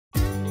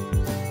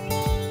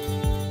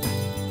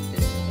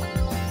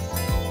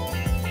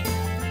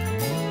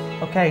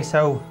Okay,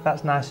 so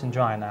that's nice and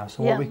dry now.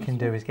 So what we can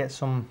do is get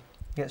some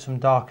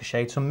darker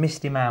shades, some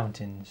misty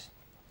mountains.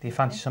 Do you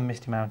fancy some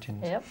misty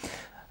mountains? Yep.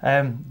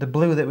 The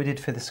blue that we did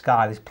for the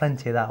sky, there's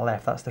plenty of that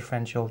left. That's the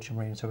French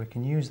ultramarine, so we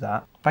can use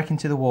that. Back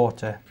into the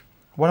water.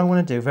 What I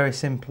want to do, very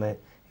simply,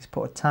 is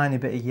put a tiny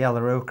bit of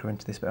yellow ochre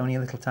into this, but only a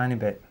little tiny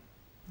bit.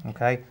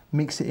 Okay,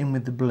 mix it in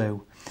with the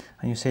blue,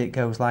 and you see it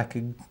goes like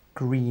a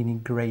greeny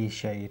grey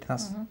shade.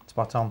 That's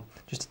spot on.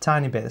 Just a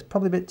tiny bit. It's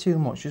probably a bit too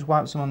much. Just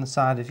wipe some on the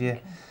side of your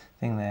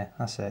thing there.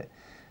 That's it.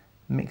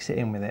 Mix it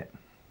in with it.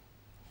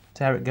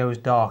 See how it goes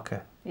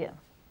darker. Yeah.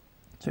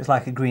 So it's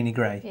like a greeny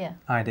grey. Yeah.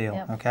 Ideal.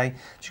 Yep. Okay.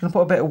 Just going to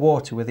put a bit of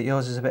water with it.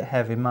 Yours is a bit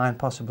heavy. Mine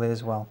possibly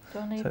as well. Do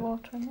I need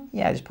water in there?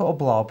 Yeah. Just put a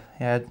blob.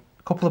 Yeah.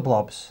 A couple of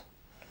blobs.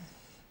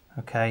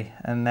 Okay.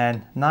 And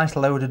then nice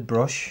loaded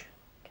brush.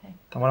 Okay.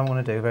 And what I'm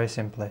going to do very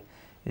simply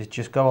is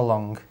just go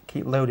along.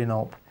 Keep loading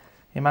up.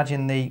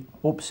 Imagine the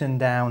ups and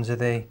downs of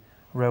the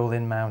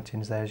rolling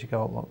mountains there as you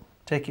go up. Look.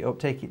 Take it up,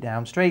 take it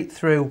down, straight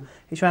through.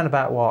 It's around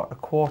about what, a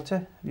quarter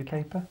of your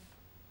paper?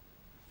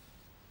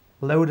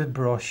 Loaded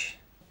brush.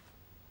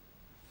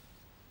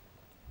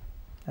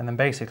 And then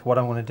basically what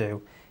I'm going to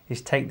do is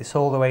take this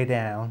all the way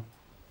down,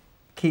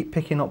 keep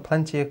picking up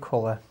plenty of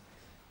colour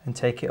and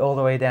take it all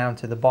the way down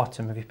to the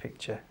bottom of your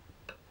picture.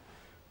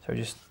 So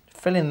just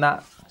fill in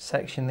that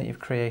section that you've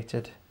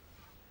created.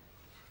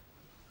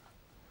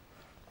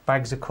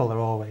 Bags of colour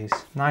always.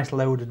 Nice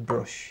loaded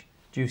brush,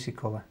 juicy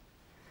colour.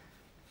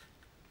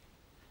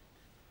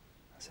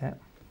 That's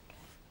it.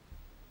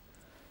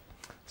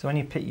 So when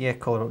you pick your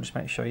colour up, just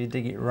make sure you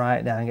dig it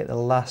right down and get the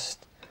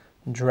last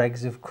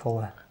dregs of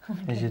colour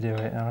as you do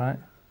it, alright?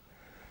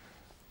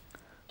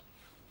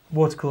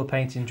 Watercolour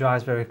painting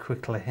dries very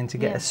quickly, and to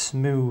get a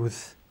smooth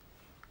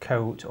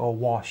coat or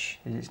wash,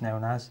 as it's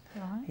known as,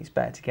 it's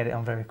better to get it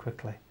on very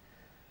quickly.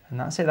 And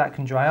that's it, that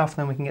can dry off, and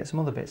then we can get some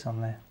other bits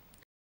on there.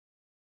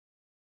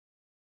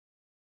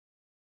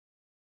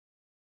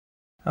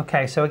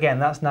 Okay, so again,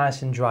 that's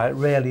nice and dry. It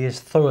really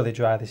is thoroughly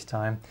dry this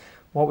time.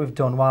 What we've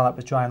done while that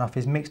was drying off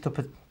is mixed up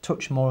a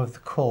touch more of the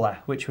colour,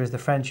 which was the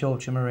French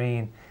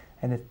ultramarine,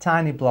 and a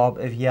tiny blob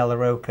of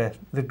yellow ochre,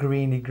 the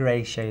greeny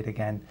grey shade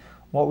again.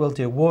 What we'll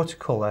do,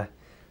 watercolour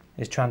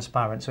is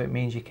transparent, so it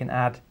means you can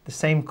add the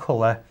same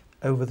colour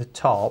over the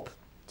top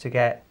to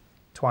get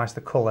twice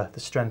the colour, the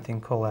strength in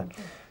colour.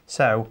 Okay.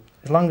 So,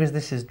 as long as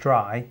this is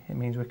dry, it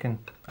means we can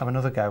have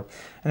another go.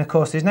 And of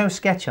course, there's no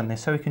sketch on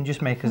this, so we can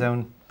just make his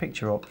own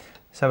picture up.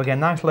 So again,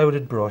 nice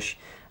loaded brush,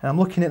 and I'm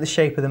looking at the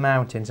shape of the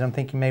mountains, and I'm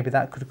thinking maybe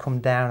that could have come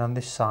down on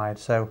this side,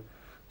 so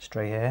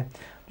straight here.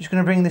 I'm just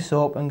going to bring this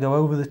up and go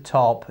over the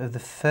top of the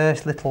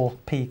first little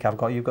peak I've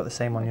got. You've got the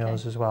same on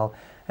yours as well.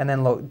 And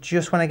then look,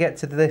 just when I get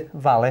to the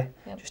valley,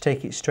 just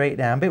take it straight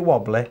down, a bit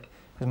wobbly,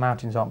 because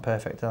mountains aren't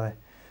perfect, are they?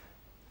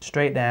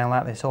 Straight down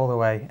like this all the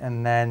way,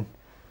 and then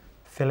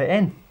fill it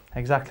in.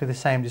 Exactly the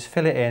same, just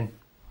fill it in,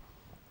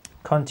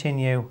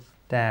 continue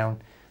down.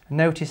 And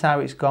notice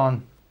how it's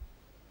gone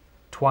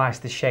twice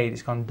the shade,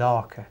 it's gone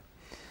darker.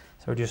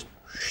 So just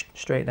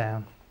straight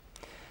down.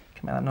 You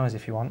can make that noise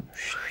if you want.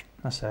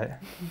 That's it.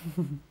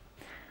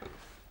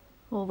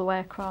 All the way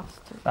across.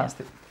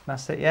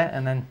 That's it, yeah.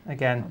 And then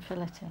again, and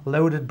fill it in.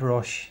 Loaded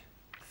brush,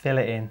 fill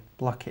it in,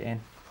 block it in.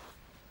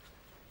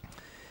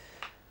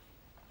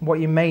 What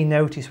you may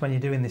notice when you're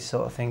doing this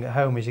sort of thing at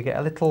home is you get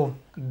a little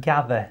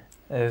gather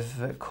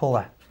of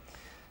colour.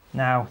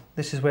 Now,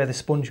 this is where the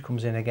sponge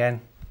comes in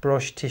again.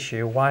 Brush,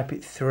 tissue, wipe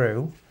it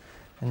through,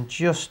 and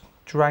just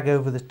drag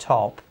over the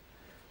top.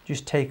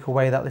 Just take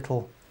away that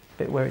little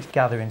bit where it's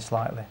gathering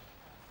slightly.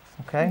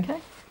 Okay?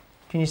 Okay.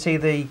 Can you see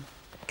the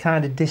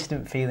kind of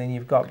distant feeling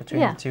you've got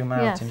between the two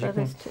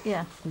mountains?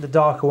 The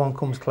darker one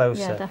comes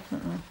closer. Yeah,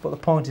 definitely. But the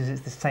point is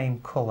it's the same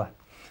colour.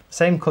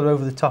 Same colour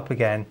over the top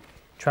again.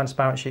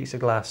 Transparent sheets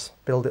of glass.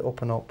 Build it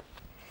up and up.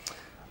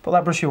 Put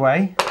that brush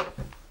away.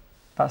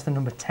 That's the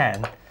number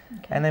 10. Okay.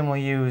 And then we'll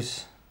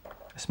use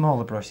a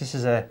smaller brush. This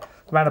is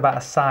around about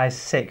a size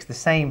 6, the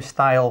same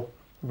style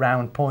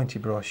round pointy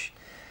brush.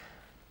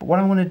 But what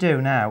I'm going to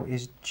do now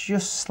is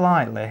just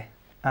slightly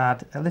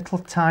add a little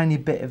tiny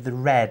bit of the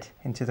red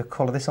into the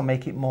colour. This will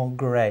make it more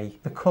grey.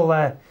 The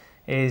colour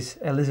is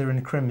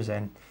alizarin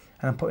crimson,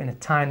 and I'm putting a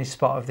tiny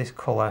spot of this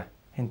colour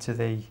into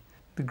the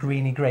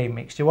greeny grey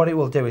mixture. What it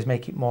will do is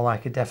make it more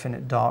like a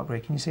definite dark grey.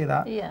 Can you see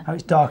that? Yeah. How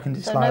it's darkened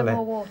it slightly. No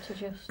more water,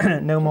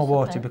 just no more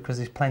water because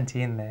there's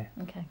plenty in there.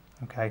 Okay.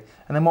 Okay.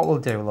 And then what we'll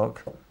do,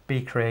 look,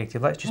 be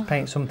creative. Let's just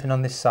paint something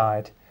on this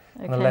side.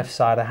 Okay. On the left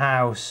side, a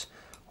house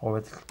or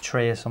a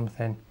tree or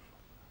something.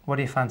 What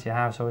do you fancy, a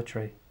house or a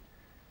tree?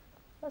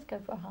 Let's go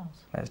for a house.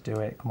 Let's do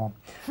it, come on.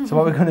 So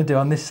what we're going to do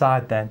on this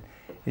side then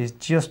is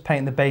just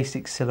paint the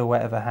basic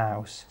silhouette of a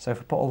house. So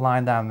if I put a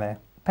line down there,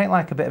 paint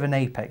like a bit of an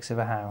apex of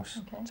a house.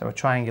 Okay. So a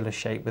triangular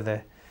shape with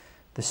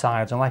the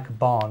sides, on like a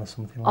barn or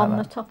something like that. On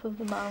the top of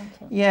the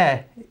mountain?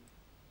 Yeah.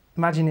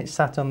 Imagine it's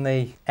sat on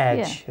the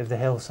edge of the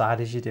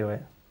hillside as you do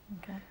it.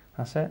 Okay.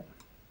 That's it.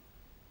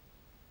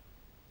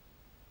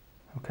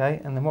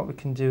 Okay, and then what we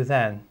can do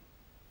then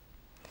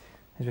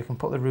is we can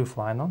put the roof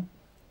line on.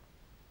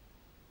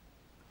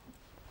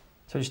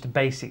 So just a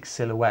basic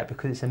silhouette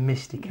because it's a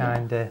misty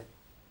kind of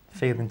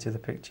feeling to the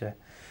picture.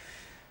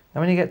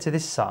 Now when you get to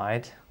this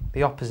side,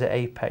 the opposite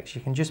apex,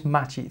 you can just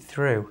match it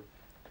through.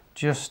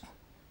 Just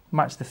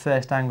match the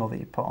first angle that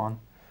you put on.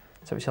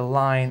 So it's a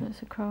line. So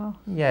it's across.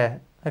 Yeah,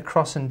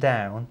 across and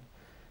down.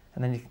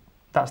 And then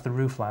that's the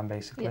roof line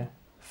basically. Yeah.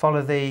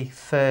 Follow the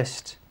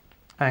first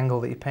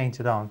angle that you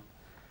painted on.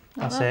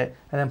 That's it.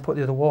 And then put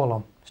the other wall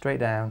on, straight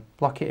down.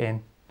 Block it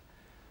in.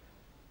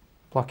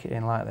 Block it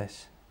in like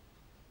this.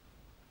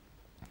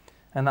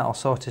 And that'll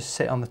sort of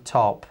sit on the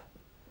top.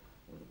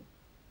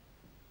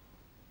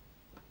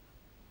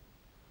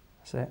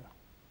 That's it.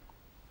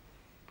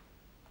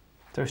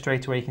 So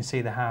straight away you can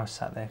see the house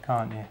sat there,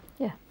 can't you?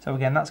 Yeah. So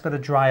again, that's got to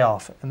dry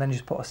off and then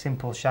just put a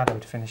simple shadow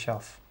to finish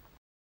off.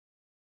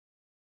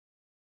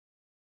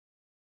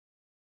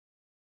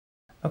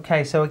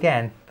 Okay, so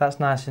again, that's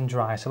nice and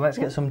dry. So let's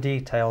get some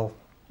detail,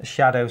 the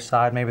shadow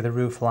side, maybe the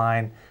roof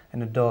line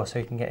and the door so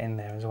you can get in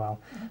there as well.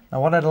 Now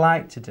what I'd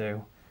like to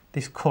do,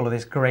 this colour,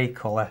 this grey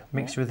colour,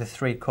 mixed with the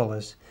three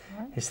colours,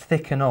 is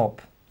thicken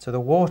up. So the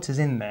water's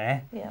in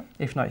there. Yeah.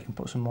 If not, you can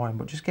put some more in,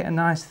 but just get a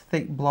nice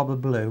thick blob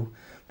of blue.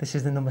 This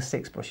is the number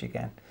 6 brush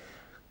again.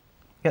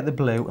 Get the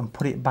blue and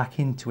put it back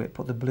into it.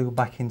 Put the blue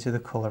back into the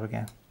colour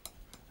again.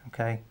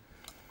 Okay?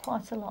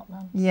 Quite a lot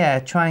then. Yeah,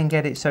 try and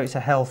get it so it's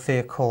a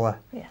healthier colour.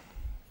 Yeah.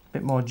 A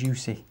bit more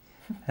juicy.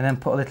 And then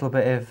put a little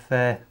bit of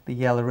the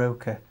yellow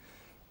ochre.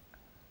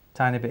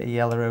 Tiny bit of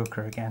yellow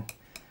ochre again.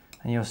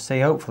 And you'll see,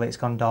 hopefully it's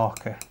gone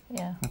darker.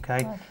 Yeah.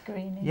 Okay? Like a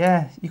greeny.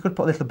 Yeah, you could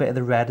put a little bit of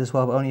the red as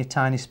well, but only a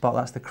tiny spot.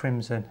 That's the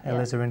crimson,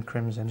 alizarin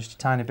crimson. Just a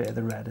tiny bit of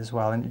the red as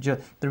well. And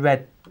the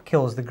red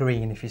kills the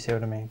green, if you see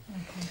what I mean.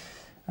 Okay.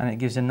 And it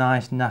gives a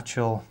nice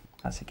natural,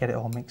 that's it, get it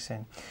all mixed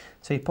in.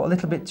 So you put a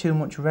little bit too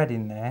much red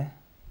in there,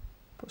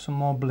 put some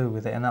more blue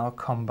with it, and that'll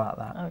combat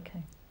that.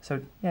 Okay.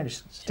 So yeah,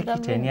 just stick Should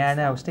it I in. Yeah, rinse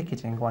no, that? stick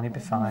it in, go on, you'll be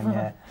fine,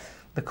 yeah.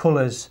 The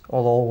colours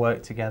will all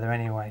work together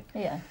anyway.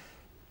 Yeah.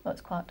 That's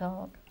quite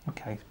dark.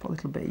 Okay, put a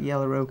little bit of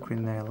yellow ochre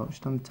in there, look,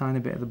 just on a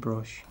tiny bit of the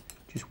brush.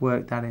 Just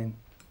work that in.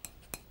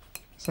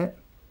 That's it.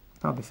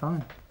 That'll be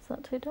fine. Is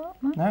that too dark?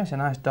 No? No, it's a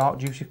nice dark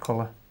juicy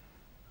colour.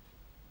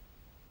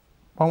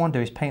 What I want to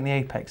do is paint the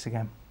apex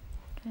again.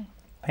 Okay.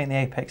 Paint the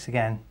apex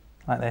again,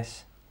 like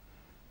this.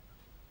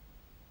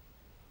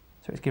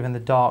 So it's giving the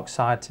dark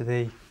side to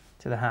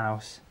the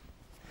house.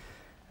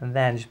 And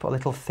then just put a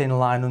little thin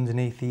line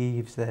underneath the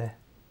eaves there.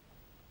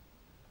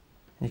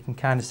 And you can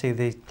kind of see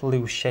the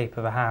loose shape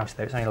of a house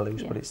there. It's only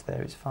loose, but it's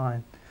there, it's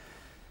fine.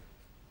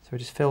 So we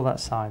just fill that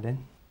side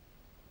in.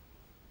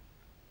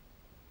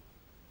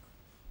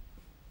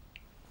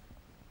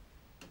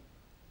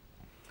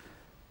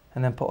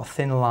 And then put a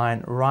thin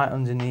line right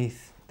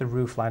underneath the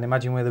roof line.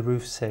 Imagine where the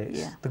roof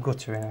sits, the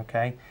guttering,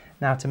 okay?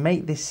 Now to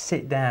make this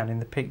sit down in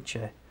the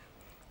picture,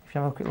 if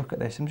you have a quick look at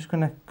this, I'm just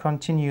going to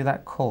continue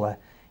that colour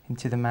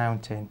into the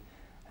mountain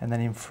and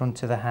then in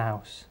front of the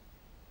house.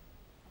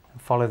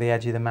 And follow the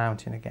edge of the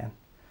mountain again.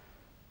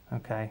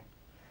 Okay.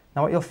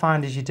 Now what you'll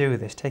find as you do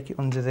this, take it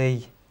under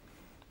the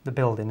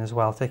building as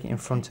well, take it in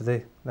front of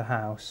the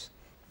house.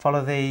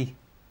 Follow the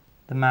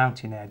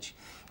mountain edge.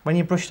 When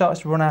your brush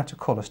starts to run out of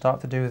colour,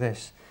 start to do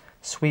this.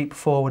 Sweep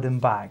forward and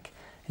back,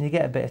 and you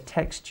get a bit of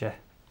texture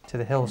to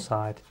the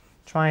hillside.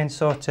 Try and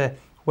sort of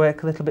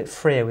work a little bit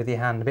freer with your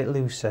hand, a bit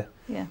looser.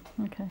 Yeah,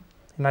 okay.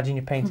 Imagine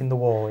you're painting the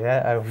wall,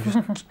 yeah?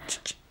 Oh,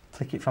 just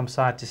flick it from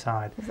side to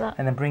side.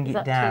 And then bring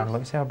it down.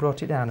 Look, see how I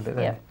brought it down a bit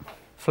there? Yep.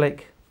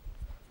 Flick.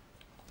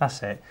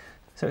 That's it.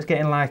 So it's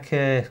getting like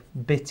a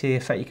bitty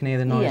effect. You can hear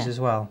the noise as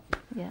well.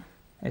 Yeah.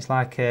 It's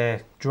like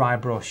a dry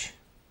brush.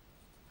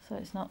 So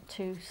it's not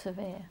too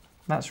severe.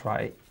 That's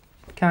right.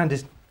 It kind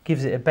of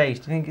gives it a base.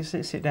 Do you think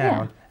it sit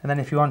down? Yeah. And then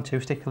if you want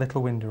to, stick a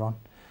little window on.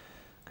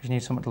 Because you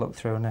need something to look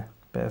through and a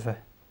bit of a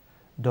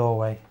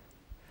doorway.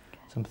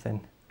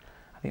 Something.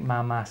 I think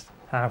my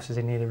house is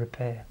in need of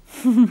repair.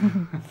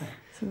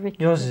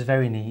 Yours is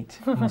very neat,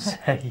 I must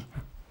say.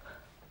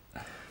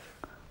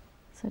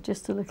 So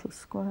just a little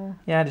square.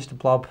 Yeah, just a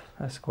blob,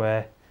 a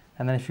square.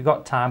 And then if you've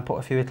got time, put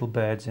a few little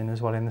birds in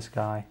as well in the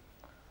sky.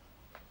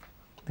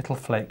 Little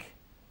flick.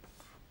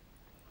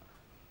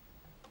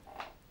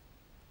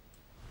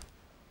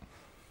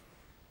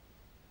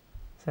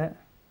 That's it.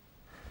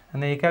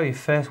 And there you go, your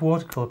first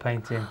watercolour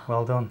painting.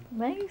 Well done.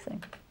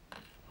 Amazing.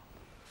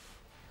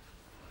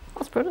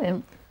 That's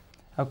brilliant.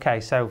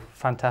 Okay, so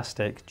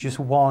fantastic. Just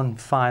one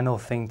final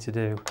thing to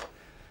do.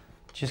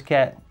 Just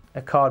get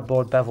a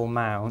cardboard bevel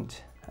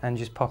mount and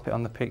just pop it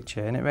on the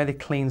picture, and it really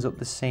cleans up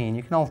the scene.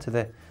 You can alter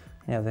the,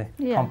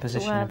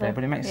 composition a bit,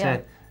 but it makes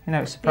it,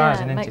 it's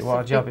surprising, isn't it,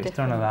 what a job it's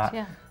done of that.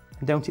 Yeah.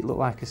 And don't it look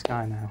like a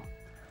sky now?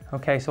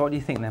 Okay, so what do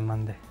you think then,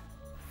 Mandy?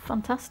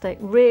 Fantastic,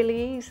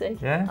 really easy.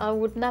 Yeah? I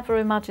would never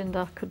imagined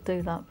I could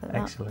do that, but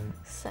excellent.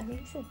 That's so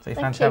easy. So you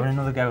fancy having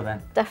another go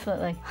then?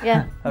 Definitely,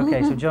 yeah.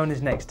 Okay, so join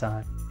us next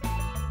time.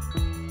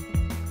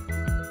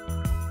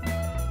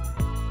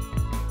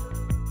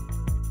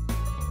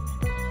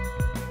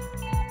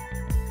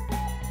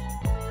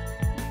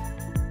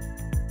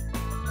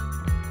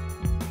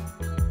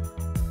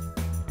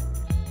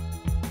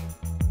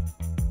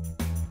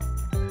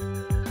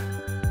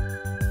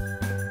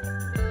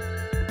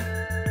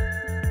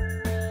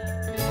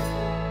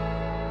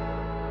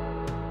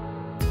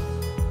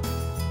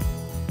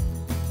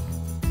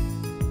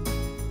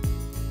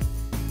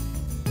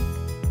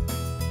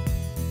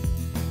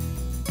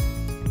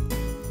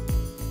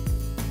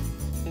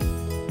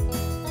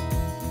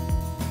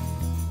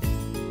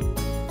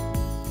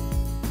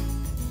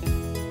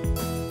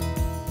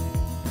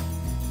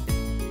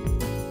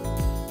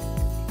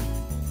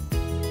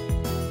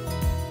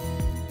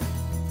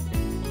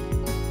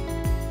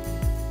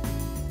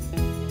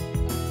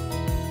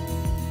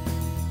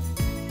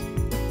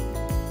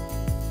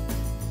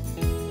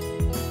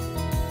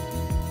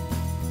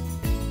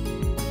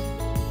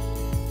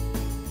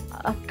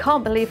 I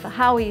can't believe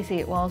how easy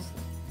it was.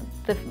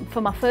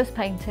 For my first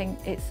painting,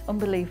 it's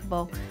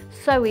unbelievable.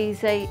 So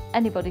easy,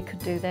 anybody could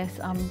do this.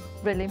 I'm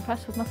really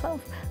impressed with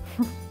myself.